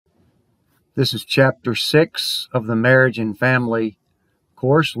This is Chapter 6 of the Marriage and Family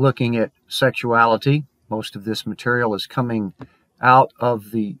course, looking at sexuality. Most of this material is coming out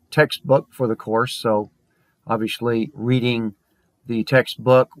of the textbook for the course, so obviously reading the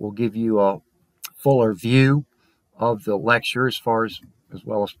textbook will give you a fuller view of the lecture as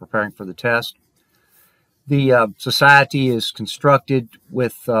well as preparing for the test. The society is constructed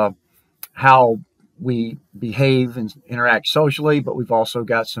with how we behave and interact socially, but we've also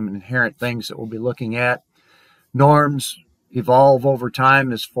got some inherent things that we'll be looking at. Norms evolve over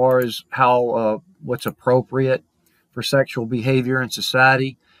time as far as how what's appropriate for sexual behavior in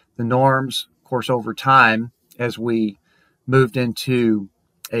society. The norms, of course, over time, as we moved into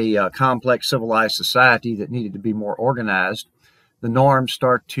a complex civilized society that needed to be more organized, the norms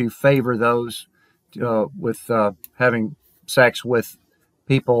start to favor those with having sex with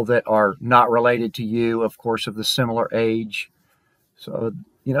people that are not related to you, of course, of the similar age. So,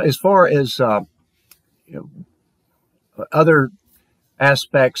 as far as other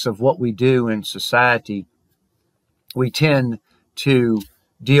aspects of what we do in society, we tend to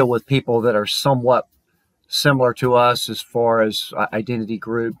deal with people that are somewhat similar to us as far as identity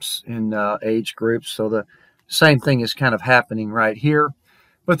groups and age groups. So the same thing is kind of happening right here.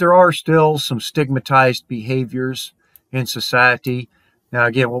 But there are still some stigmatized behaviors in society. Now,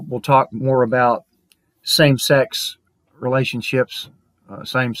 again, we'll talk more about same-sex relationships,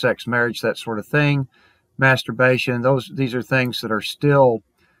 same-sex marriage, that sort of thing, masturbation. These are things that are still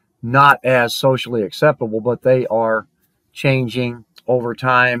not as socially acceptable, but they are changing over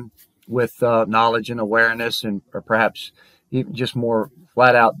time with knowledge and awareness, and or perhaps even just more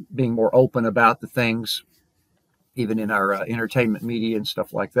flat out being more open about the things, even in our entertainment media and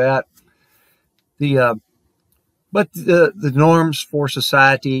stuff like that. But the norms for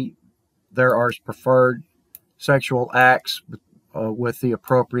society, there are preferred sexual acts with the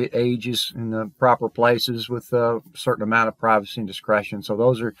appropriate ages in the proper places with a certain amount of privacy and discretion. So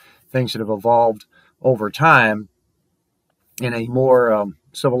those are things that have evolved over time in a more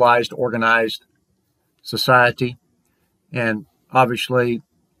civilized, organized society. And obviously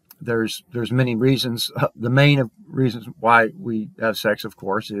there's many reasons. The main reasons why we have sex, of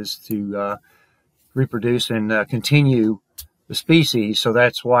course, is to reproduce and continue the species. So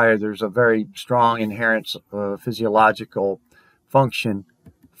that's why there's a very strong inherent physiological function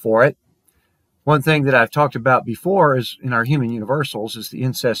for it. One thing that I've talked about before is in our human universals is the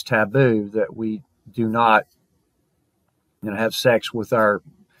incest taboo, that we do not have sex with our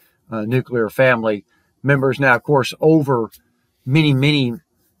nuclear family members. Now, of course, over many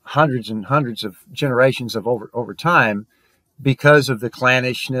hundreds and hundreds of generations of over time, because of the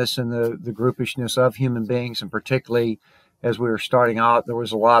clannishness and the groupishness of human beings, and particularly as we were starting out, there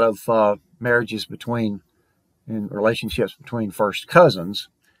was a lot of marriages and relationships between first cousins,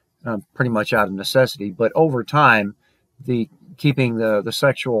 pretty much out of necessity. But over time, keeping the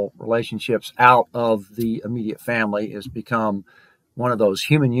sexual relationships out of the immediate family has become one of those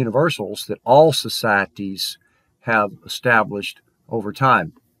human universals that all societies have established over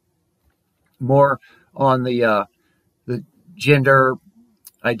time. More on the gender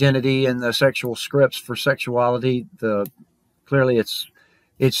identity and the sexual scripts for sexuality. Clearly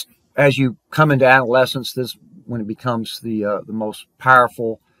it's as you come into adolescence, this when it becomes the most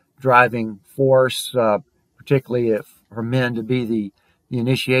powerful driving force, particularly for men to be the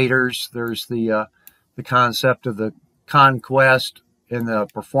initiators. There's the concept of the conquest and the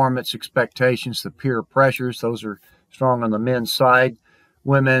performance expectations, the peer pressures. Those are strong on the men's side.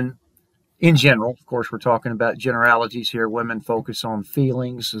 Women, in general, of course, we're talking about generalities here. Women focus on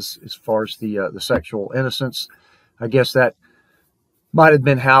feelings as far as the sexual innocence. I guess that might have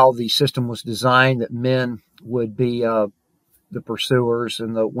been how the system was designed, that men would be the pursuers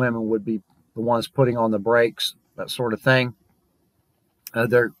and the women would be the ones putting on the brakes, that sort of thing.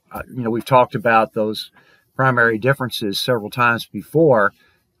 We've talked about those primary differences several times before,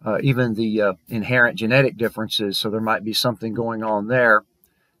 even the inherent genetic differences. So there might be something going on there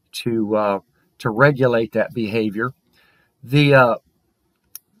to regulate that behavior. So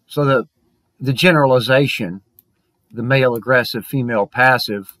the generalization, the male aggressive, female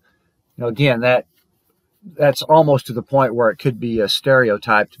passive, again, that's almost to the point where it could be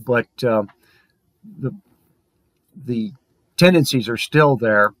stereotyped, but the tendencies are still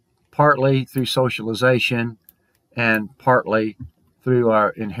there, partly through socialization and partly through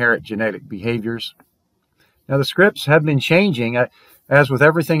our inherent genetic behaviors. Now, the scripts have been changing. As with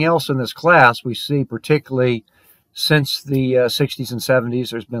everything else in this class, we see particularly since the 60s and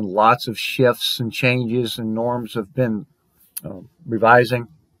 70s, there's been lots of shifts and changes, and norms have been revising.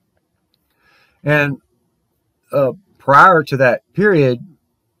 And prior to that period,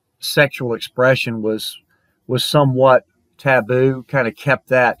 sexual expression was somewhat taboo, kind of kept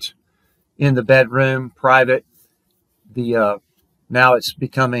that in the bedroom, private. The Now it's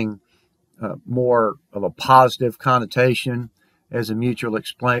becoming more of a positive connotation as a mutual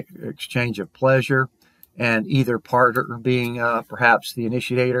exchange of pleasure, and either partner being perhaps the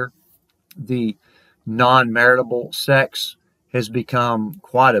initiator. The non-maritable sex has become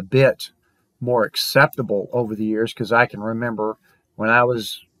quite a bit more acceptable over the years, because I can remember when I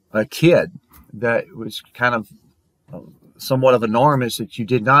was a kid that it was kind of somewhat of a norm, is that you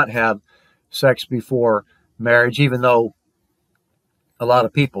did not have sex before marriage. Even though a lot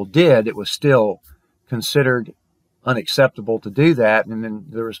of people did, it was still considered unacceptable to do that. And then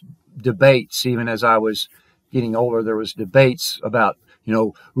there was debates. Even as I was getting older, there was debates about,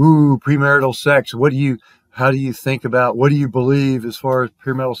 ooh, premarital sex. How do you think about, what do you believe as far as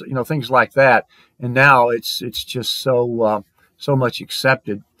premarital, things like that. And now it's just so much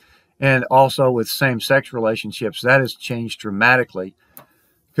accepted. And also with same-sex relationships, that has changed dramatically,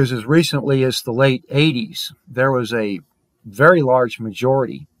 because as recently as the late 80s, there was a very large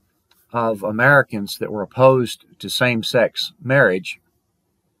majority of Americans that were opposed to same-sex marriage.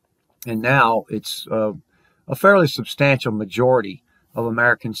 And now it's a fairly substantial majority of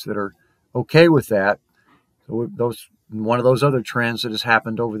Americans that are okay with that. So one of those other trends that has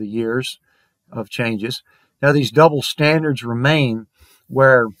happened over the years of changes. Now, these double standards remain,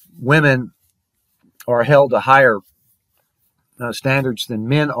 where women are held to higher standards than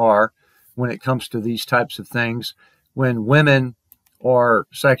men are when it comes to these types of things. When women are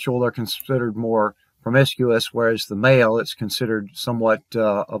sexual, they're considered more promiscuous, whereas the male, it's considered somewhat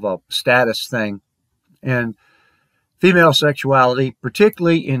of a status thing. And female sexuality,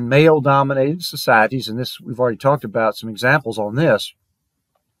 particularly in male-dominated societies, and this, we've already talked about some examples on this,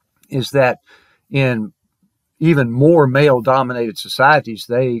 is that in even more male-dominated societies,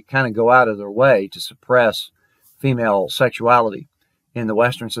 they kind of go out of their way to suppress female sexuality. In the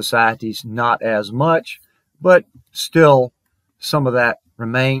Western societies, not as much, but still some of that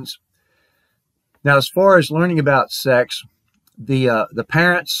remains. Now, as far as learning about sex, the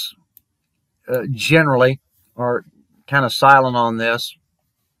parents generally are kind of silent on this,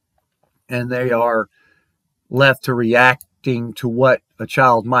 and they are left to reacting to what a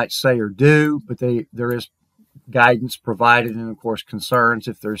child might say or do, but there is guidance provided, and of course concerns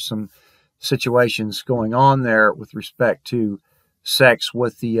if there's some situations going on there with respect to sex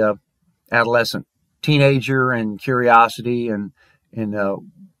with the adolescent teenager, and curiosity and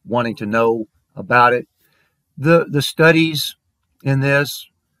wanting to know about it. The studies in this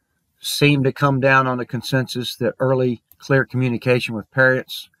seem to come down on a consensus that early clear communication with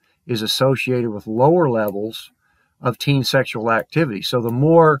parents is associated with lower levels of teen sexual activity. So the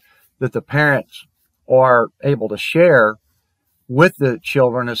more that the parents are able to share with the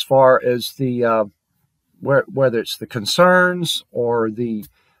children as far as the whether it's the concerns or the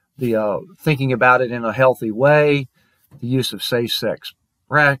thinking about it in a healthy way, the use of safe sex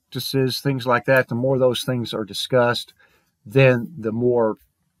practices, things like that, the more those things are discussed, then the more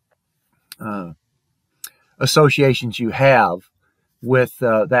associations you have with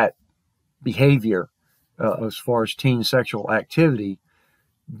that behavior as far as teen sexual activity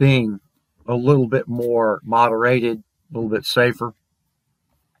being a little bit more moderated, a little bit safer.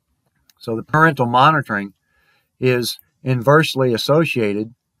 So the parental monitoring is inversely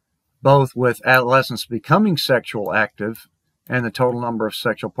associated both with adolescents becoming sexual active and the total number of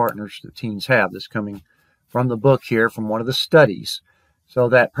sexual partners that teens have. This is coming from the book here, from one of the studies. So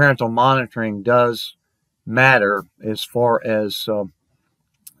that parental monitoring does matter as far as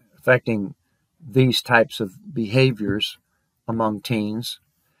affecting these types of behaviors among teens.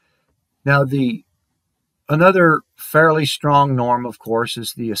 Now, another fairly strong norm, of course,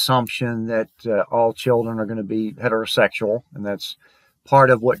 is the assumption that all children are going to be heterosexual, and that's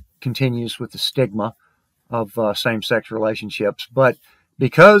part of what continues with the stigma of same-sex relationships. But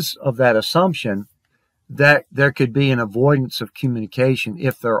because of that assumption, that there could be an avoidance of communication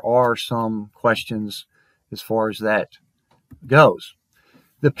if there are some questions as far as that goes.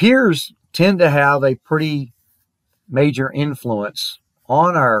 The peers tend to have a pretty major influence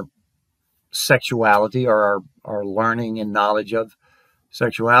on our sexuality, or our learning and knowledge of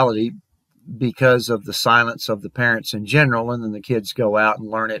sexuality, because of the silence of the parents in general, and then the kids go out and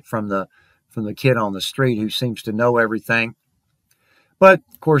learn it from the kid on the street who seems to know everything. But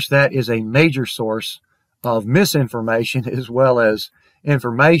of course, that is a major source of misinformation as well as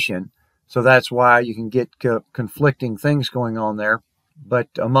information. So that's why you can get conflicting things going on there. But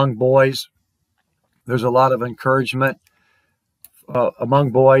among boys, there's a lot of encouragement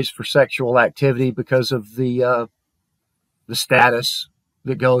among boys for sexual activity because of the status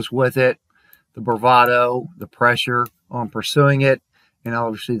that goes with it, the bravado, the pressure on pursuing it, and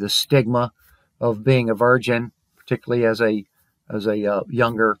obviously the stigma of being a virgin, particularly as a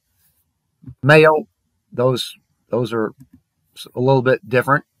younger male. Those are a little bit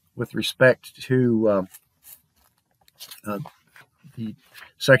different with respect to the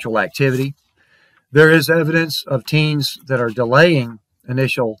sexual activity. There is evidence of teens that are delaying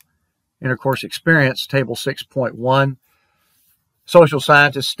initial intercourse experience. Table 6.1. Social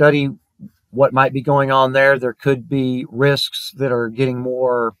scientists study what might be going on there. There could be risks that are getting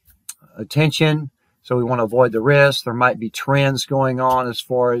more attention, so we want to avoid the risks. There might be trends going on as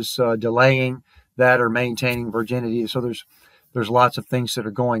far as delaying that or maintaining virginity. So there's lots of things that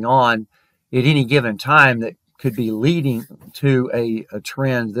are going on at any given time that could be leading to a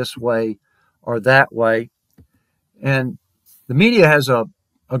trend this way or that way. And the media has a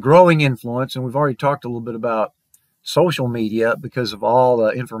growing influence, and we've already talked a little bit about social media because of all the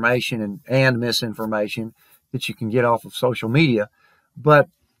information and misinformation that you can get off of social media. But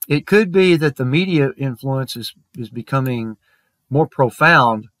it could be that the media influence is becoming more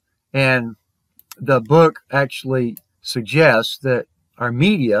profound, and the book actually suggests that our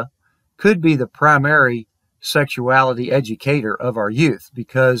media could be the primary sexuality educator of our youth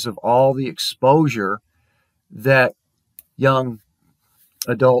because of all the exposure that young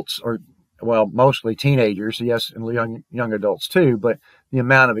adults, or well, mostly teenagers, yes, and young adults too, but the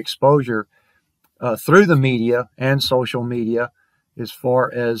amount of exposure through the media and social media as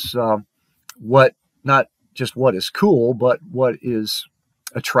far as what, not just what is cool, but what is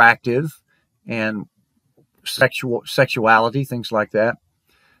attractive and sexuality, things like that.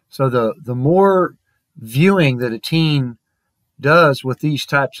 So the more viewing that a teen does with these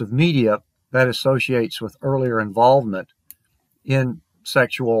types of media, that associates with earlier involvement in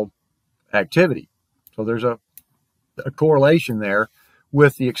sexual activity. So there's a correlation there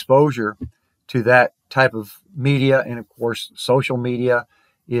with the exposure to that type of media. And of course, social media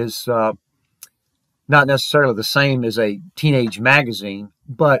is not necessarily the same as a teenage magazine,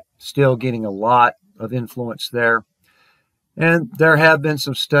 but still getting a lot of influence there. And there have been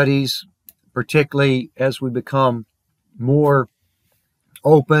some studies, particularly as we become more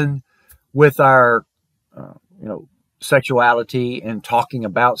open with our, sexuality and talking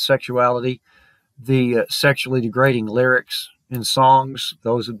about sexuality. The sexually degrading lyrics in songs,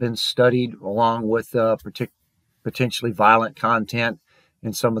 those have been studied along with potentially violent content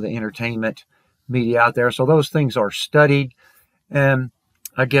in some of the entertainment media out there. So those things are studied, and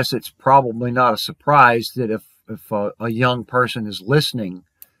I guess it's probably not a surprise that if a young person is listening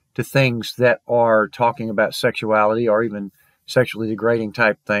to things that are talking about sexuality or even sexually degrading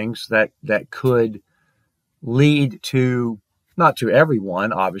type things, that could lead to, not to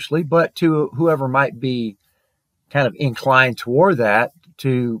everyone, obviously, but to whoever might be kind of inclined toward that,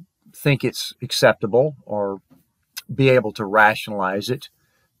 to think it's acceptable or be able to rationalize it,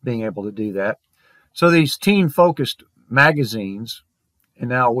 being able to do that. So these teen-focused magazines, and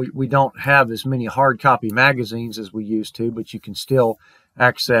now we don't have as many hard copy magazines as we used to, but you can still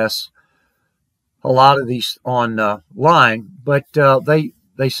access a lot of these online. But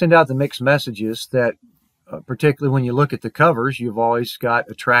they send out the mixed messages that, particularly when you look at the covers, you've always got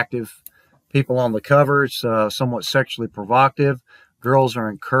attractive people on the covers, somewhat sexually provocative. Girls are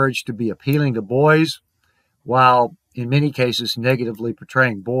encouraged to be appealing to boys, while in many cases negatively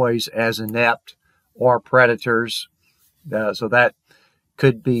portraying boys as inept or predators. So that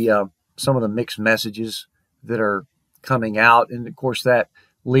could be some of the mixed messages that are coming out. And of course, that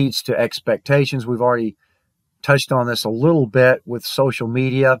leads to expectations. We've already touched on this a little bit with social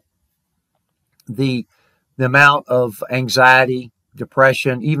media. The amount of anxiety,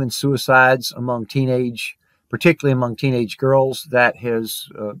 depression, even suicides particularly among teenage girls, that has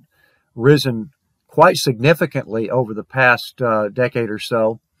risen quite significantly over the past decade or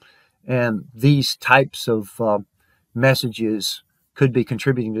so. And these types of messages could be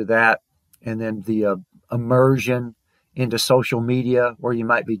contributing to that. And then the immersion into social media, where you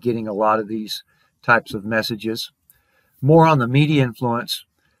might be getting a lot of these types of messages. More on the media influence.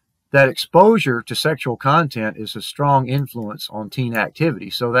 That exposure to sexual content is a strong influence on teen activity.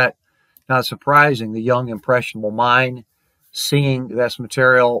 So that, not surprising, the young impressionable mind seeing this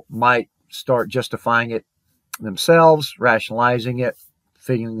material might start justifying it themselves, rationalizing it,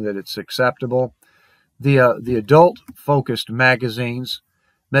 feeling that it's acceptable. The adult-focused magazines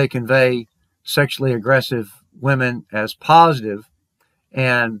may convey sexually aggressive women as positive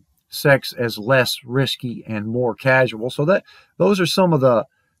and sex as less risky and more casual. So that those are some of the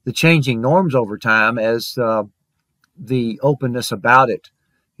changing norms over time. As the openness about it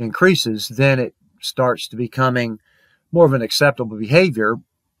increases, then it starts to becoming more of an acceptable behavior,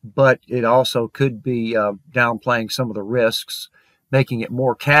 but it also could be downplaying some of the risks, making it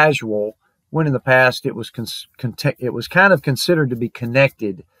more casual, when in the past it was kind of considered to be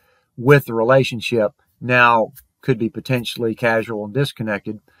connected with the relationship. Now could be potentially casual and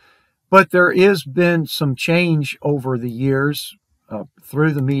disconnected. But there has been some change over the years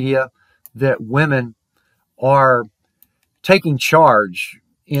through the media that women are taking charge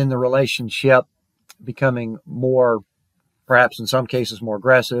in the relationship, becoming more, perhaps in some cases, more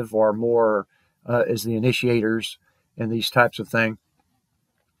aggressive or more as the initiators in these types of things.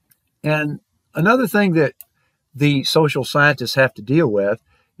 And another thing that the social scientists have to deal with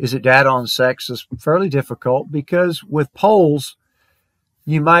is that data on sex is fairly difficult, because with polls,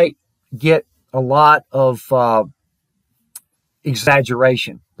 you might get a lot of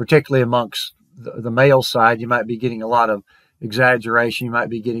exaggeration, particularly amongst the male side. You might be getting a lot of exaggeration. You might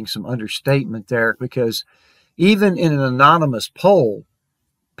be getting some understatement there, because even in an anonymous poll,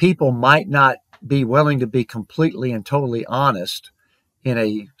 people might not be willing to be completely and totally honest in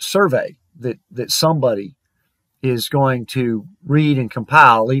a survey that somebody is going to read and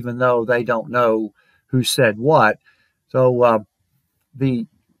compile, even though they don't know who said what. So the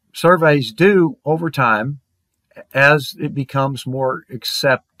surveys do, over time, as it becomes more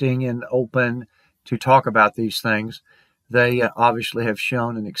accepting and open to talk about these things, they obviously have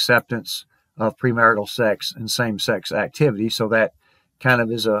shown an acceptance of premarital sex and same-sex activity. So that kind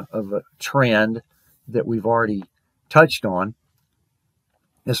of is a trend that we've already touched on.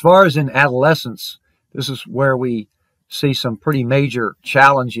 As far as in adolescence, this is where we see some pretty major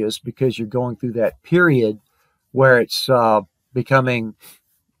challenges, because you're going through that period where it's becoming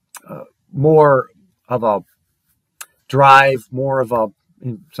more of a drive, more of a,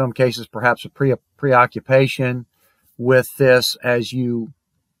 in some cases, perhaps a preoccupation with this as you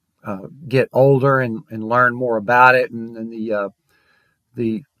get older and learn more about it, and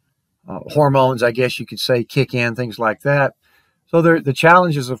the hormones, I guess you could say, kick in, things like that. So the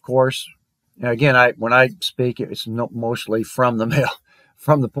challenges, of course, again, when I speak, it's mostly from the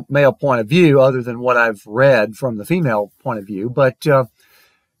male point of view, other than what I've read from the female point of view. But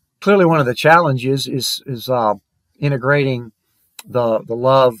clearly, one of the challenges is integrating the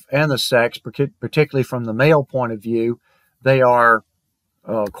love and the sex, particularly from the male point of view. They are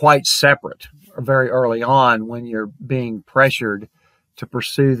quite separate very early on when you're being pressured to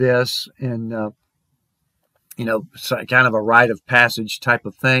pursue this, and kind of a rite of passage type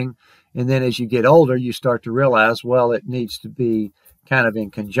of thing. And then as you get older, you start to realize, well, it needs to be kind of in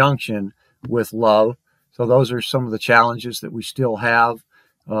conjunction with love. So those are some of the challenges that we still have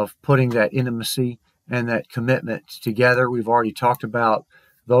of putting that intimacy and that commitment together. We've already talked about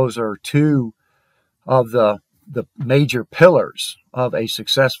those are two of the major pillars of a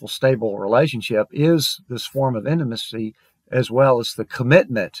successful, stable relationship, is this form of intimacy, as well as the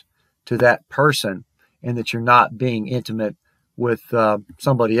commitment to that person, and that you're not being intimate with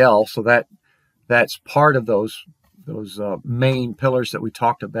somebody else. So that's part of those main pillars that we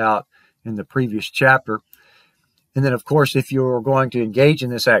talked about in the previous chapter. And then, of course, if you're going to engage in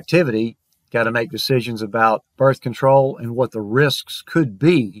this activity, got to make decisions about birth control and what the risks could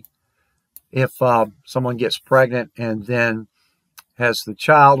be if someone gets pregnant and then has the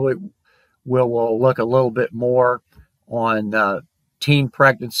child. We'll look a little bit more on teen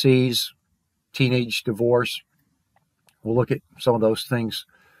pregnancies, teenage divorce. We'll look at some of those things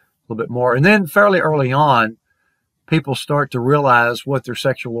a little bit more. And then fairly early on, people start to realize what their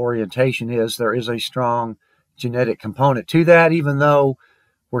sexual orientation is. There is a strong genetic component to that, even though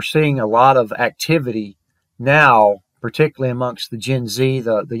we're seeing a lot of activity now, particularly amongst the Gen Z,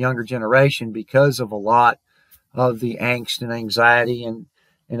 the younger generation, because of a lot of the angst and anxiety and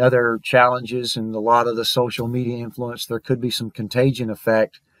other challenges and a lot of the social media influence. There could be some contagion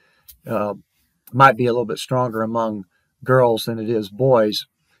effect. Might be a little bit stronger among girls than it is boys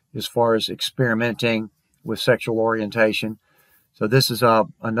as far as experimenting with sexual orientation. So this is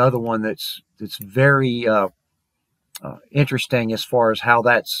another one that's very interesting as far as how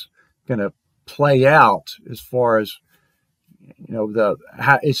that's going to play out. As far as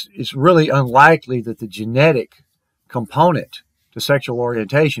it's really unlikely that the genetic component to sexual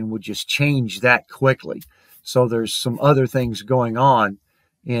orientation would just change that quickly. So there's some other things going on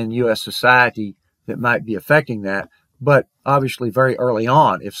in U.S. society that might be affecting that. But obviously, very early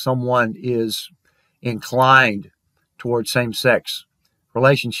on, if someone is inclined towards same-sex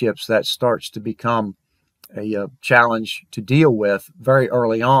relationships, that starts to become a challenge to deal with very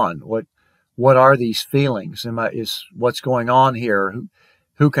early on. What are these feelings? Is what's going on here?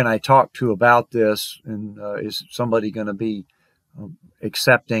 Who can I talk to about this? And is somebody going to be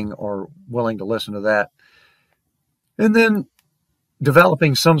accepting or willing to listen to that? And then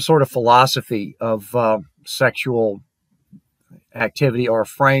developing some sort of philosophy of sexual activity or a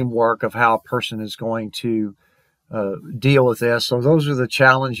framework of how a person is going to deal with this. So those are the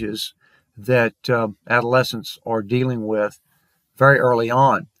challenges that adolescents are dealing with very early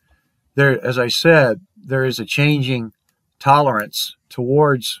on. There, as I said, there is a changing tolerance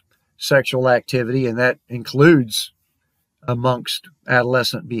towards sexual activity, and that includes amongst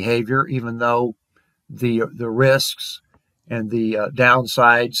adolescent behavior, even though the risks and the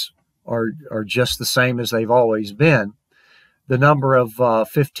downsides are just the same as they've always been. The number of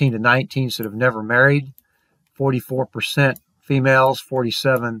 15 to 19s that have never married, 44% females,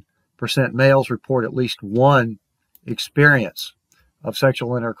 47% males report at least one experience of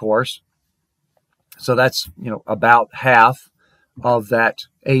sexual intercourse. So that's, about half of that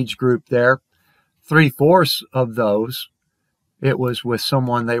age group there. 3/4 of those, it was with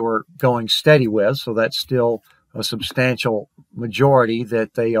someone they were going steady with. So that's still a substantial majority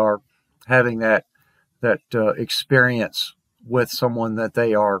that they are having that experience with someone that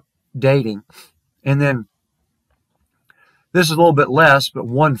they are dating. And then this is a little bit less, but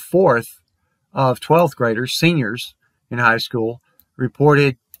 1/4 of 12th graders, seniors in high school,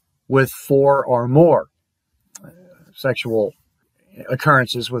 reported with 4 or more sexual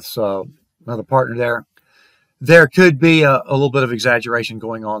occurrences with another partner there. There could be a little bit of exaggeration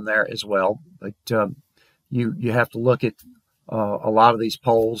going on there as well, but you have to look at a lot of these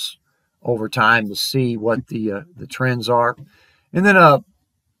polls over time to see what the trends are. And then an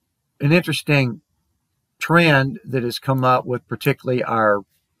interesting trend that has come up with particularly our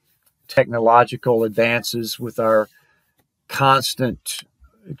technological advances, with our constant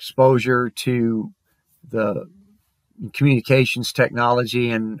exposure to the communications technology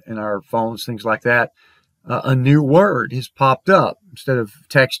and our phones, things like that. A new word has popped up. Instead of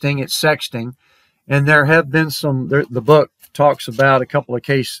texting, it's sexting. And there have been the book talks about a couple of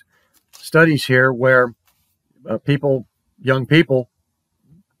case studies here where young people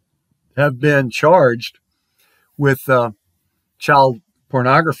have been charged with child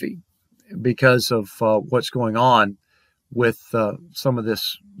pornography because of what's going on with some of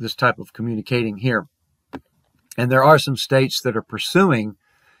this type of communicating here. And there are some states that are pursuing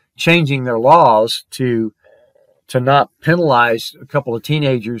changing their laws to not penalize a couple of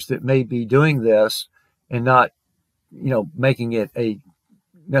teenagers that may be doing this, and not, making it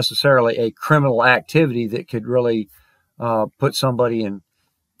necessarily a criminal activity that could really put somebody in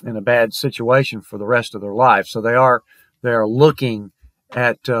a bad situation for the rest of their life. So they are looking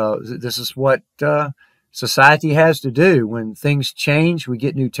at this is what society has to do. When things change, we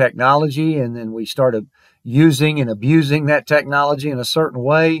get new technology, and then we start using and abusing that technology in a certain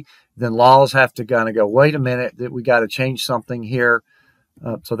way. Then laws have to kind of go, wait a minute, that we got to change something here.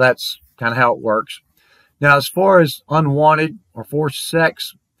 So that's kind of how it works. Now, as far as unwanted or forced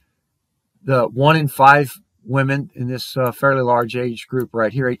sex, the 1 in 5 women in this fairly large age group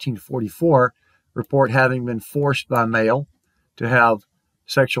right here, 18 to 44, report having been forced by male to have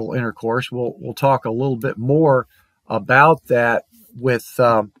sexual intercourse. We'll talk a little bit more about that with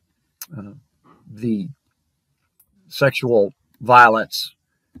the sexual violence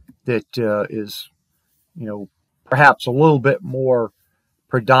that is, perhaps a little bit more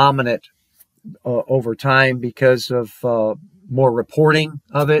predominant over time because of more reporting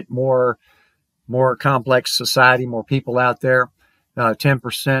of it, more complex society, more people out there.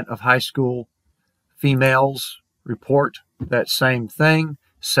 10% of high school females report that same thing.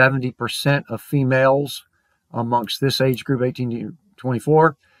 70% of females amongst this age group, 18 to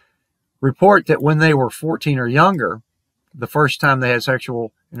 24, report that when they were 14 or younger, the first time they had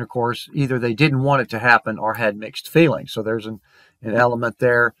sexual intercourse, either they didn't want it to happen or had mixed feelings. So there's an element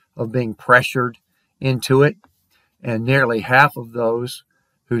there of being pressured into it. And nearly half of those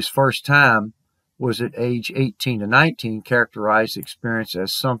whose first time was at age 18 to 19 characterized the experience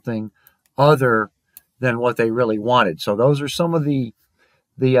as something other than what they really wanted. So those are some of the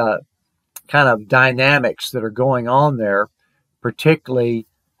kind of dynamics that are going on there, particularly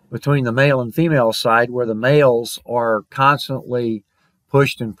between the male and female side, where the males are constantly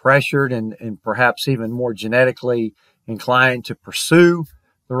pushed and pressured and perhaps even more genetically inclined to pursue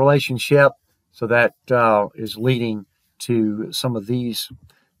the relationship. So that is leading to some of these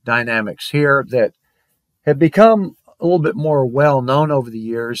dynamics here that have become a little bit more well known over the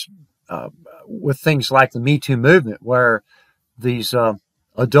years with things like the Me Too movement, where these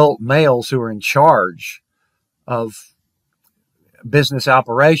adult males who are in charge of business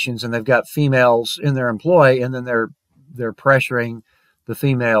operations, and they've got females in their employ, and then they're pressuring the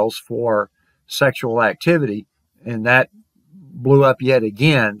females for sexual activity, and that blew up yet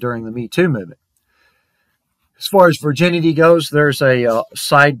again during the Me Too movement. As far as virginity goes, there's a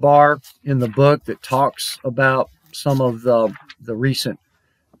sidebar in the book that talks about some of the recent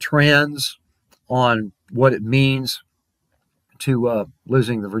trends on what it means to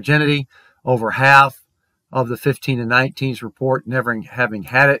losing the virginity. Over half of the 15 to 19s report never having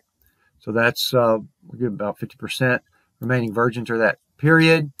had it. So that's we'll give about 50% remaining virgin through that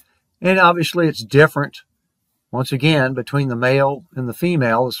period. And obviously it's different, once again, between the male and the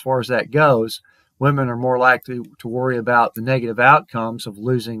female as far as that goes. Women are more likely to worry about the negative outcomes of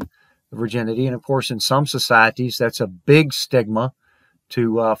losing the virginity. And of course, in some societies, that's a big stigma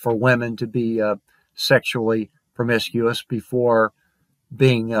for women to be sexually promiscuous before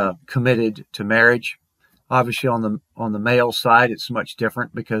being committed to marriage. Obviously, on the male side, it's much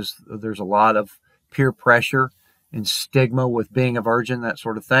different because there's a lot of peer pressure and stigma with being a virgin, that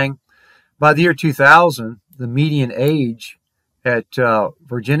sort of thing. By the year 2000, the median age at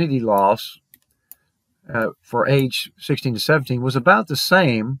virginity loss for age 16 to 17 was about the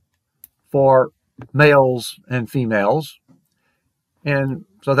same for males and females. And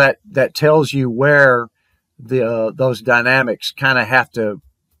so that tells you where those dynamics kind of have to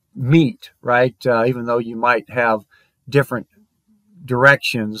meet, right? Even though you might have different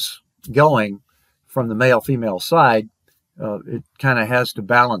directions going from the male-female side, it kind of has to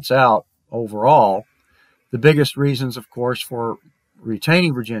balance out overall. The biggest reasons, of course, for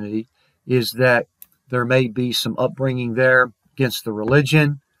retaining virginity is that there may be some upbringing there against the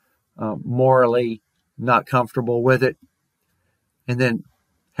religion, morally not comfortable with it. And then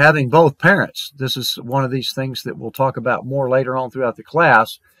having both parents, this is one of these things that we'll talk about more later on throughout the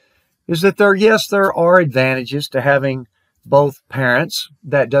class, is that there are advantages to having both parents.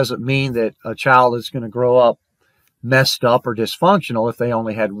 That doesn't mean that a child is going to grow up messed up or dysfunctional if they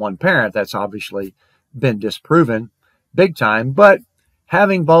only had one parent. That's obviously been disproven big time. But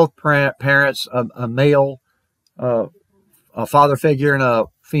having both parents, a male a father figure and a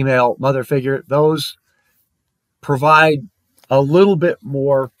female mother figure, those provide a little bit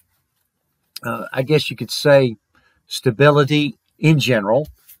more, I guess you could say, stability in general.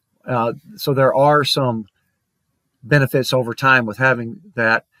 So there are some benefits over time with having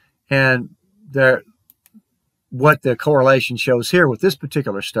that. And what the correlation shows here with this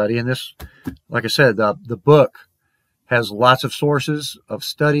particular study, and this, like I said, the book has lots of sources of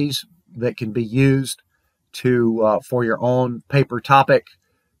studies that can be used for your own paper topic,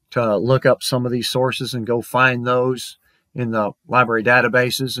 to look up some of these sources and go find those in the library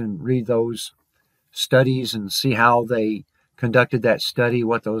databases and read those studies and see how they conducted that study,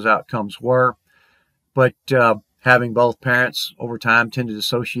 what those outcomes were. But having both parents over time tended to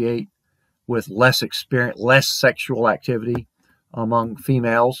associate with less sexual activity among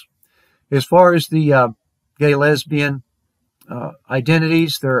females. As far as the gay lesbian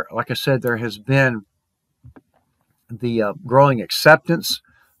identities, like I said, there has been the growing acceptance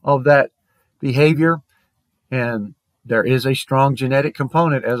of that behavior, and there is a strong genetic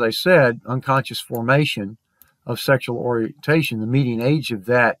component, as I said, unconscious formation of sexual orientation, the median age of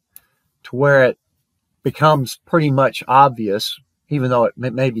that, to where it becomes pretty much obvious, even though it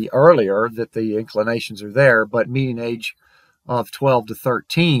may be earlier that the inclinations are there, but median age of 12 to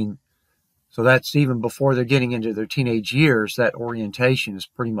 13. So that's even before they're getting into their teenage years, that orientation is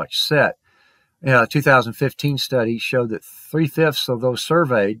pretty much set. A 2015 study showed that 3/5 of those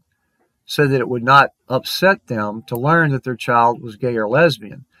surveyed said that it would not upset them to learn that their child was gay or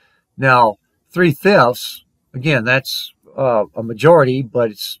lesbian. Now, 3/5, again, that's a majority,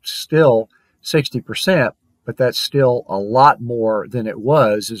 but it's still 60%, but that's still a lot more than it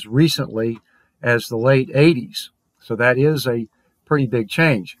was as recently as the late 80s. So that is a pretty big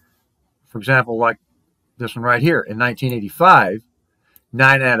change. For example, like this one right here, in 1985,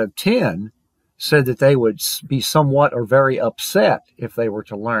 9 out of 10 said that they would be somewhat or very upset if they were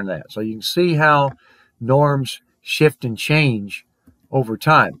to learn that. So you can see how norms shift and change over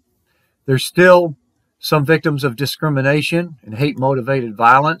time. There's still some victims of discrimination and hate-motivated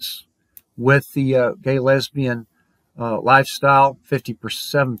violence with the gay lesbian lifestyle.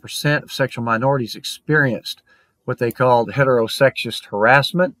 57% of sexual minorities experienced what they called heterosexist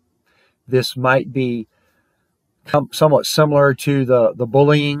harassment. This might be somewhat similar to the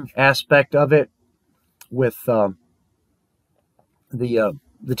bullying aspect of it with the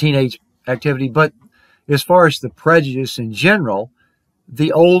teenage activity. But as far as the prejudice in general,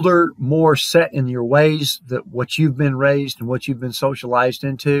 the older, more set in your ways, that what you've been raised and what you've been socialized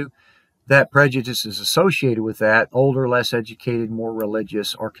into, that prejudice is associated with that. Older, less educated, more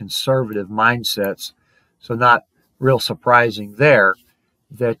religious or conservative mindsets. So not real surprising there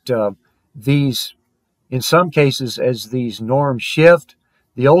that these, in some cases, as these norms shift,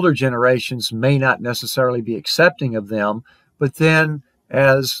 the older generations may not necessarily be accepting of them, but then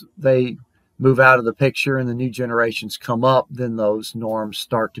as they move out of the picture and the new generations come up, then those norms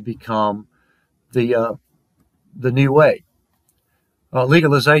start to become the new way.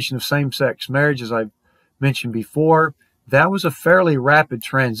 Legalization of same-sex marriage, as I mentioned before, that was a fairly rapid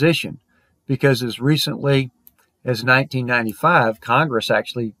transition, because as recently as 1995, Congress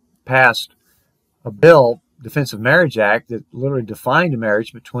actually passed a bill, Defense of Marriage Act, that literally defined a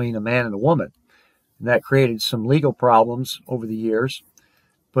marriage between a man and a woman. And that created some legal problems over the years,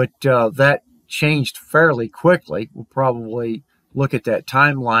 but that changed fairly quickly. We'll probably look at that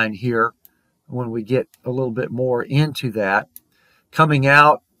timeline here when we get a little bit more into that. Coming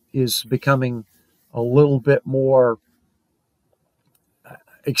out is becoming a little bit more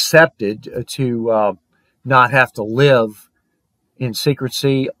accepted, to not have to live in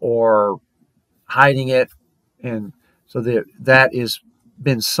secrecy or hiding it. And so that has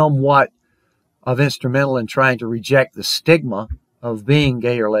been somewhat of instrumental in trying to reject the stigma of being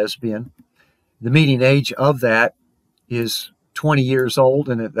gay or lesbian. The median age of that is 20 years old,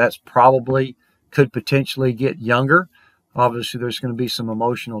 and that's probably could potentially get younger. Obviously, there's going to be some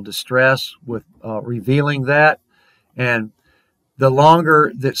emotional distress with revealing that. And the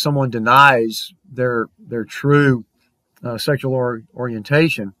longer that someone denies their true sexual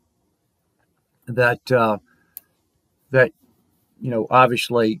orientation, that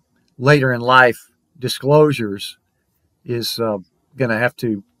obviously later in life disclosures is going to have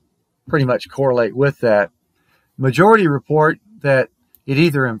to pretty much correlate with that. Majority report that it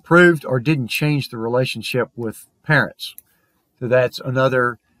either improved or didn't change the relationship with parents. So that's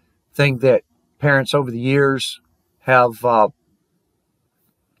another thing that parents over the years have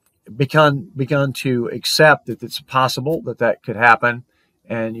begun to accept, that it's possible that could happen,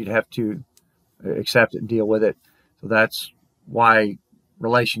 and you'd have to accept it and deal with it. So that's why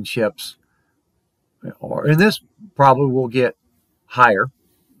relationships, and this probably will get higher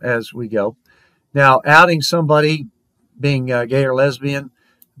as we go. Now, outing somebody being gay or lesbian,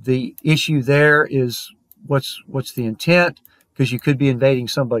 the issue there is what's the intent, because you could be invading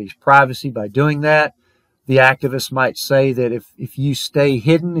somebody's privacy by doing that. The activists might say that if you stay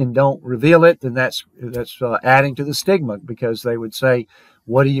hidden and don't reveal it, then that's adding to the stigma, because they would say,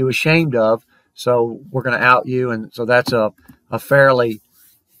 what are you ashamed of? So we're going to out you. And so that's a fairly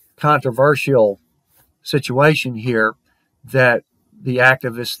controversial situation here, that the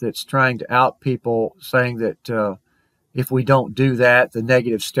activist that's trying to out people, saying that if we don't do that, the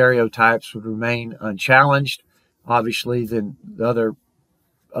negative stereotypes would remain unchallenged. Obviously, then the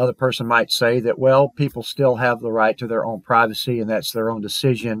other person might say that, well, people still have the right to their own privacy, and that's their own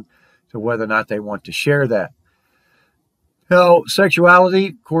decision to whether or not they want to share that. Now, sexuality,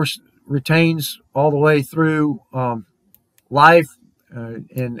 of course, retains all the way through life.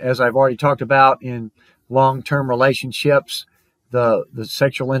 And as I've already talked about, in long-term relationships, the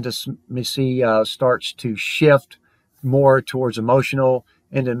sexual intimacy starts to shift more towards emotional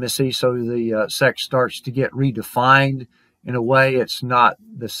intimacy. So the sex starts to get redefined in a way. It's not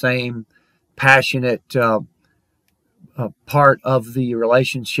the same passionate part of the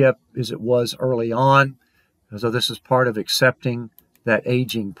relationship as it was early on. So this is part of accepting that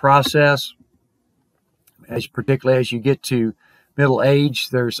aging process. Particularly as you get to middle age,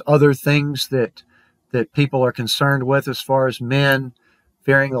 there's other things that people are concerned with, as far as men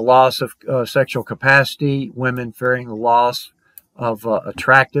fearing the loss of sexual capacity, women fearing the loss of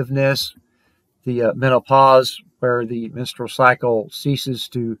attractiveness, the menopause, where the menstrual cycle ceases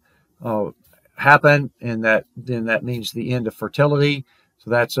to happen, and that means the end of fertility.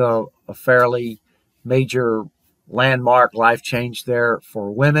 So that's a fairly major landmark life change there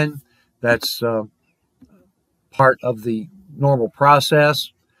for women. That's part of the normal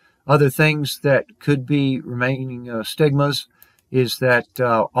process. Other things that could be remaining stigmas is that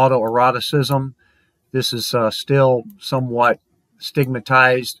autoeroticism. This is still somewhat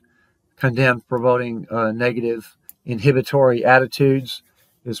stigmatized, condemned, promoting negative inhibitory attitudes,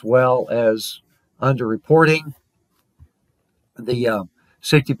 as well as underreporting. The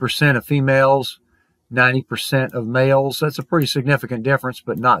 60% of females, 90% of males. That's a pretty significant difference,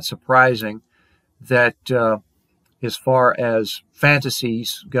 but not surprising that as far as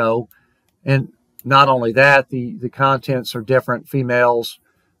fantasies go. And not only that, the contents are different. Females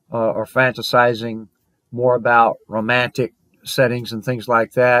are fantasizing more about romantic settings and things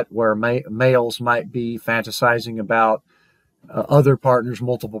like that, where males might be fantasizing about other partners,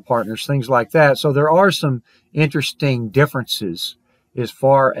 multiple partners, things like that. So there are some interesting differences as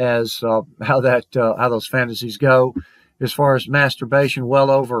far as how those fantasies go. As far as masturbation, well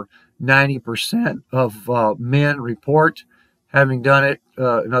over 90% of men report having done it,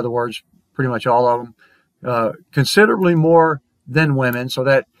 in other words, pretty much all of them, considerably more than women. So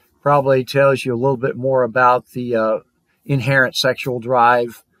that probably tells you a little bit more about the inherent sexual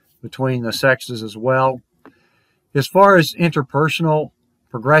drive between the sexes as well. As far as interpersonal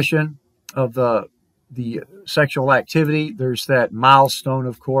progression of the sexual activity, there's that milestone,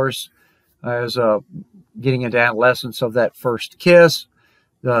 of course, as getting into adolescence of that first kiss.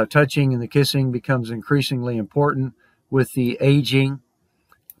 The touching and the kissing becomes increasingly important with the aging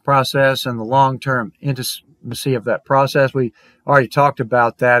process and the long-term intimacy of that process. We already talked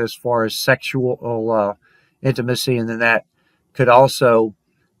about that as far as sexual intimacy, and then that could also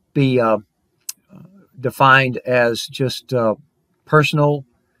be defined as just personal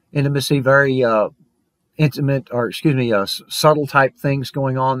intimacy, very intimate, or excuse me, subtle type things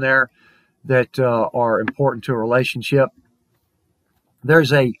going on there that are important to a relationship.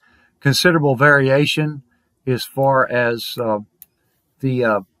 There's a considerable variation as far as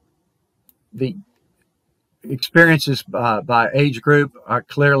the experiences by age group.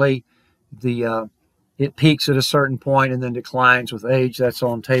 Clearly, it peaks at a certain point and then declines with age. That's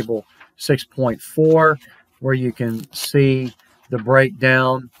on table 6.4, where you can see the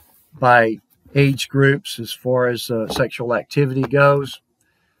breakdown by age groups as far as sexual activity goes.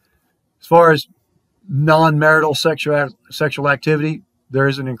 As far as non-marital sexual activity, there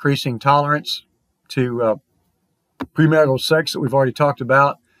is an increasing tolerance to premarital sex that we've already talked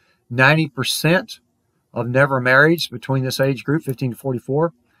about. 90% of never marrieds between this age group, 15 to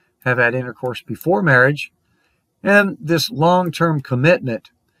 44, have had intercourse before marriage. And this long-term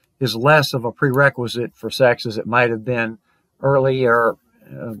commitment is less of a prerequisite for sex as it might have been earlier,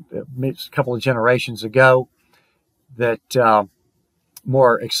 a couple of generations ago, that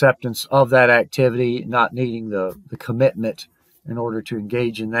more acceptance of that activity, not needing the commitment in order to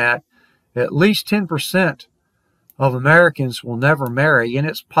engage in that. At least 10% of Americans will never marry, and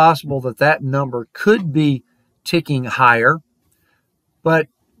it's possible that that number could be ticking higher. But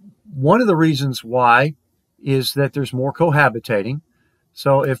one of the reasons why is that there's more cohabitating.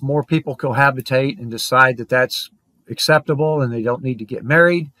 So if more people cohabitate and decide that that's acceptable and they don't need to get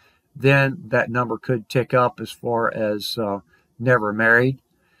married, then that number could tick up as far as never married.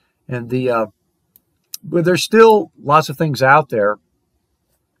 And but there's still lots of things out there.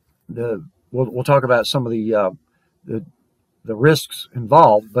 We'll talk about some of the risks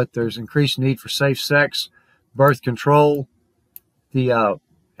involved, but there's increased need for safe sex, birth control, the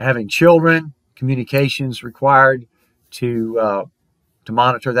having children, communications required to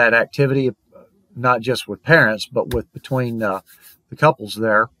monitor that activity, not just with parents, but with between the couples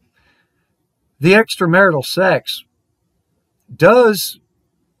there. The extramarital sex does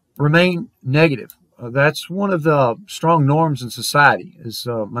remain negative. That's one of the strong norms in society, is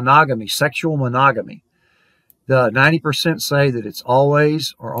monogamy, sexual monogamy. The 90% say that it's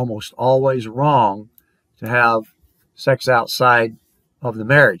always or almost always wrong to have sex outside of the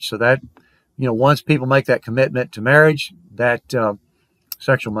marriage. So that, once people make that commitment to marriage, that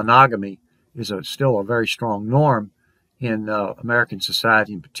sexual monogamy is still a very strong norm in American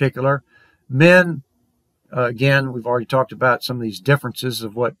society in particular. Men, again, we've already talked about some of these differences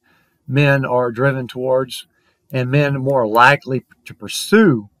of what men are driven towards, and men more likely to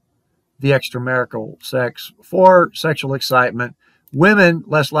pursue the extramarital sex for sexual excitement. Women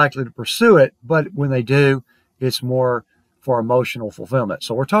less likely to pursue it, but when they do, it's more for emotional fulfillment.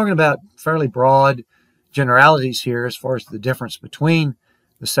 So we're talking about fairly broad generalities here as far as the difference between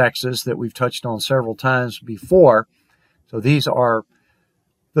the sexes that we've touched on several times before. So these are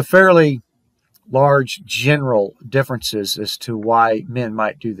the fairly large general differences as to why men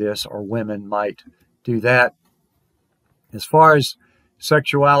might do this or women might do that. As far as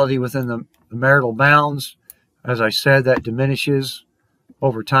sexuality within the marital bounds, as I said, that diminishes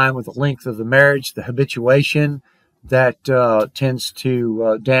over time with the length of the marriage. The habituation that tends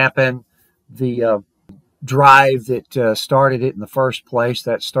to dampen the drive that started it in the first place,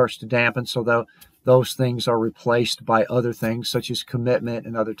 that starts to dampen. So those things are replaced by other things such as commitment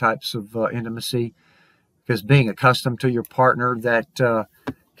and other types of intimacy, because being accustomed to your partner, that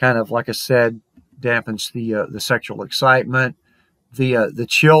kind of, like I said, dampens the sexual excitement. The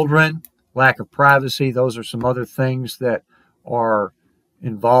children, lack of privacy, those are some other things that are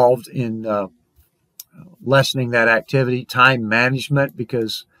involved in lessening that activity. Time management,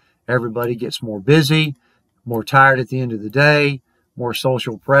 because everybody gets more busy, more tired at the end of the day, more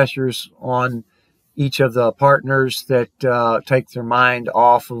social pressures on each of the partners that take their mind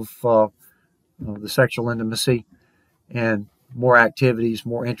off of the sexual intimacy, and more activities,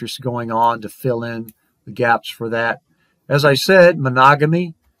 more interests going on to fill in the gaps for that. As I said,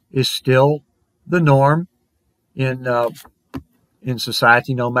 monogamy is still the norm in in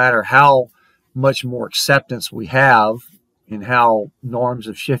society, no matter how much more acceptance we have and how norms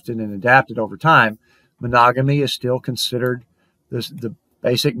have shifted and adapted over time, monogamy is still considered the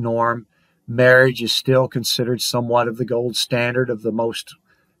basic norm. Marriage is still considered somewhat of the gold standard of the most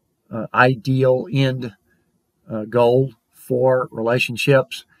ideal end goal for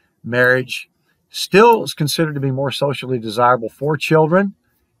relationships. Marriage still is considered to be more socially desirable for children.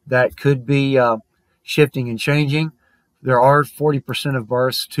 That could be shifting and changing. There are 40% of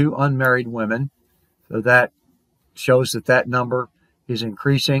births to unmarried women, so that shows that that number is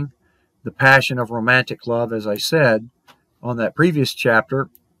increasing. The passion of romantic love, as I said on that previous chapter,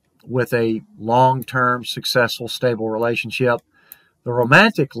 with a long-term, successful, stable relationship, the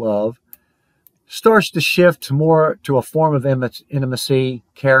romantic love starts to shift more to a form of intimacy,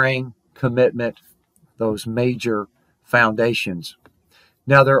 caring, commitment, those major foundations.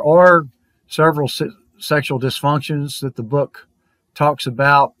 Now, there are several sexual dysfunctions that the book talks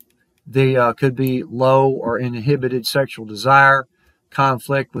about. They could be low or inhibited sexual desire,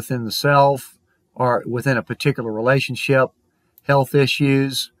 conflict within the self or within a particular relationship, health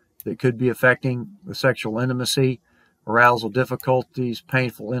issues that could be affecting the sexual intimacy, arousal difficulties,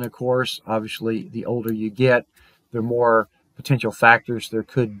 painful intercourse. Obviously, the older you get, the more potential factors there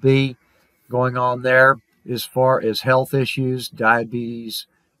could be going on there. As far as health issues, diabetes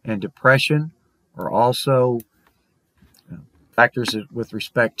and depression are also factors with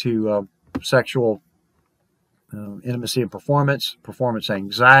respect to sexual intimacy and performance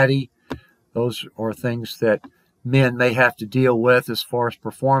anxiety. Those are things that men may have to deal with as far as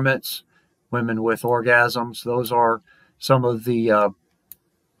performance. Women with orgasms, those are some of the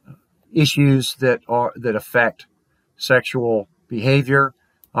issues that affect sexual behavior.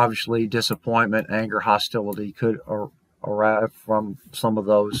 Obviously, disappointment, anger, hostility could arrive from some of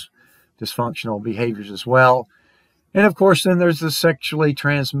those dysfunctional behaviors as well. And of course, then there's the sexually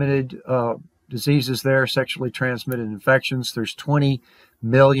transmitted diseases there, sexually transmitted infections. There's 20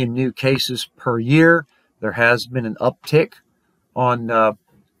 million new cases per year. There has been an uptick on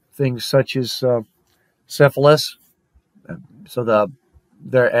things such as syphilis. So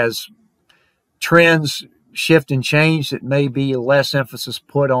as trends shift and change, it may be less emphasis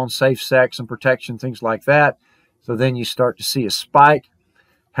put on safe sex and protection, things like that. So then you start to see a spike.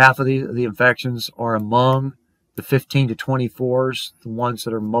 Half of the infections are among the 15 to 24s, the ones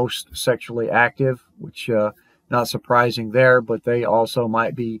that are most sexually active, which not surprising there, but they also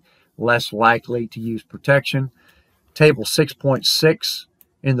might be less likely to use protection. Table 6.6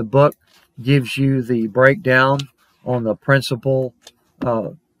 in the book gives you the breakdown on the principal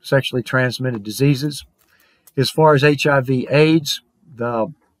sexually transmitted diseases. As far as HIV/AIDS,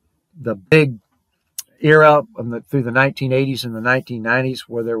 the big era through the 1980s and the 1990s,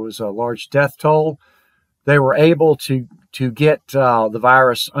 where there was a large death toll, they were able to get the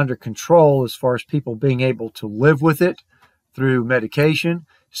virus under control as far as people being able to live with it through medication.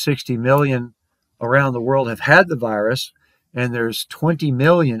 60 million around the world have had the virus, and there's 20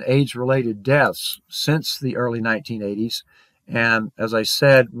 million AIDS-related deaths since the early 1980s. And as I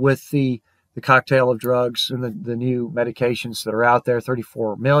said, with the cocktail of drugs and the new medications that are out there,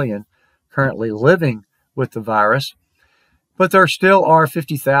 34 million currently living with the virus. But there still are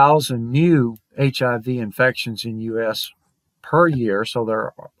 50,000 new HIV infections in U.S. per year, so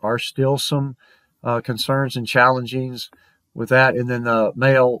there are still some concerns and challengings with that. And then the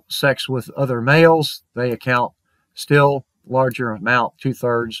male sex with other males, they account still larger amount,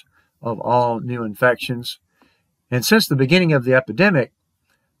 2/3 of all new infections. And since the beginning of the epidemic,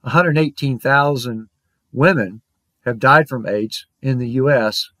 118,000 women have died from AIDS in the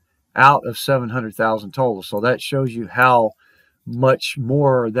U.S. out of 700,000 total. So that shows you how much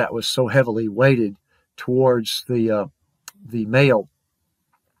more that was so heavily weighted towards the male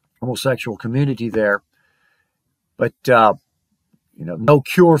homosexual community there. But no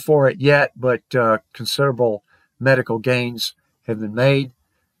cure for it yet, but considerable medical gains have been made.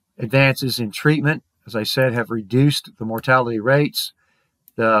 Advances in treatment, as I said, have reduced the mortality rates.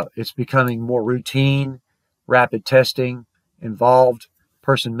 It's becoming more routine, rapid testing involved.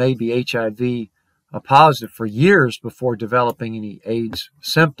 Person may be HIV positive for years before developing any AIDS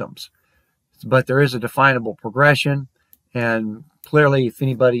symptoms. But there is a definable progression, and clearly if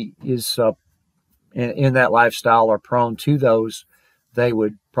anybody is in that lifestyle or prone to those, they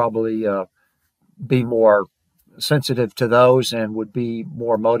would probably be more sensitive to those and would be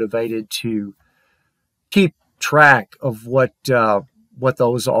more motivated to keep track of what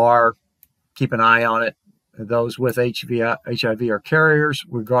those are, keep an eye on it. Those with HIV are carriers,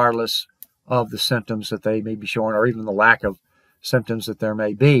 regardless of the symptoms that they may be showing, or even the lack of symptoms that there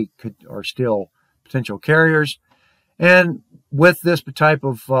may be, are still potential carriers. And with this type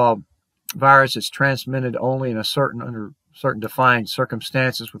of virus, it's transmitted only in under certain defined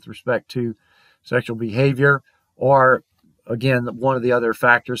circumstances with respect to sexual behavior. Or again, one of the other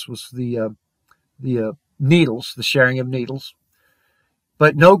factors was the needles, the sharing of needles.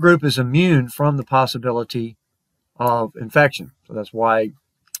 But no group is immune from the possibility of infection. So that's why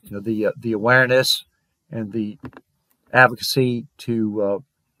the awareness and the advocacy to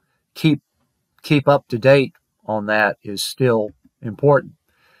keep up to date on that is still important.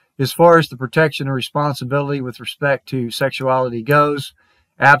 As far as the protection and responsibility with respect to sexuality goes,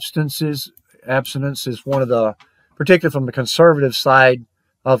 abstinence is one of the, particularly from the conservative side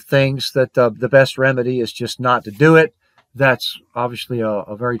of things, that the best remedy is just not to do it. That's obviously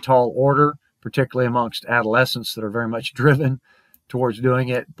a very tall order, particularly amongst adolescents that are very much driven towards doing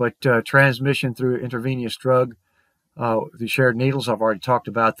it. But transmission through intravenous drug, the shared needles, I've already talked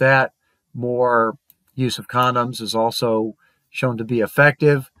about that. More use of condoms is also shown to be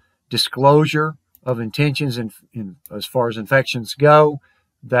effective. Disclosure of intentions as far as infections go,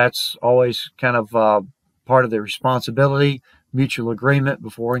 that's always kind of part of the responsibility. Mutual agreement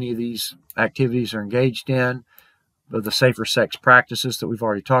before any of these activities are engaged in. The safer sex practices that we've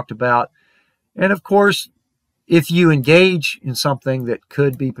already talked about. And of course, if you engage in something that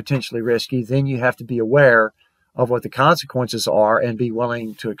could be potentially risky, then you have to be aware of what the consequences are and be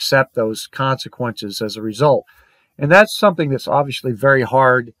willing to accept those consequences as a result. And that's something that's obviously very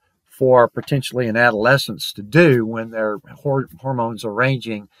hard for potentially an adolescents to do when their hormones are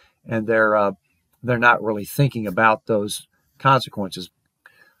ranging and they're not really thinking about those consequences.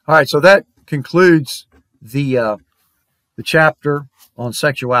 All right, so that concludes the chapter on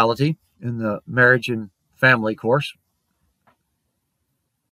sexuality in the marriage and family course.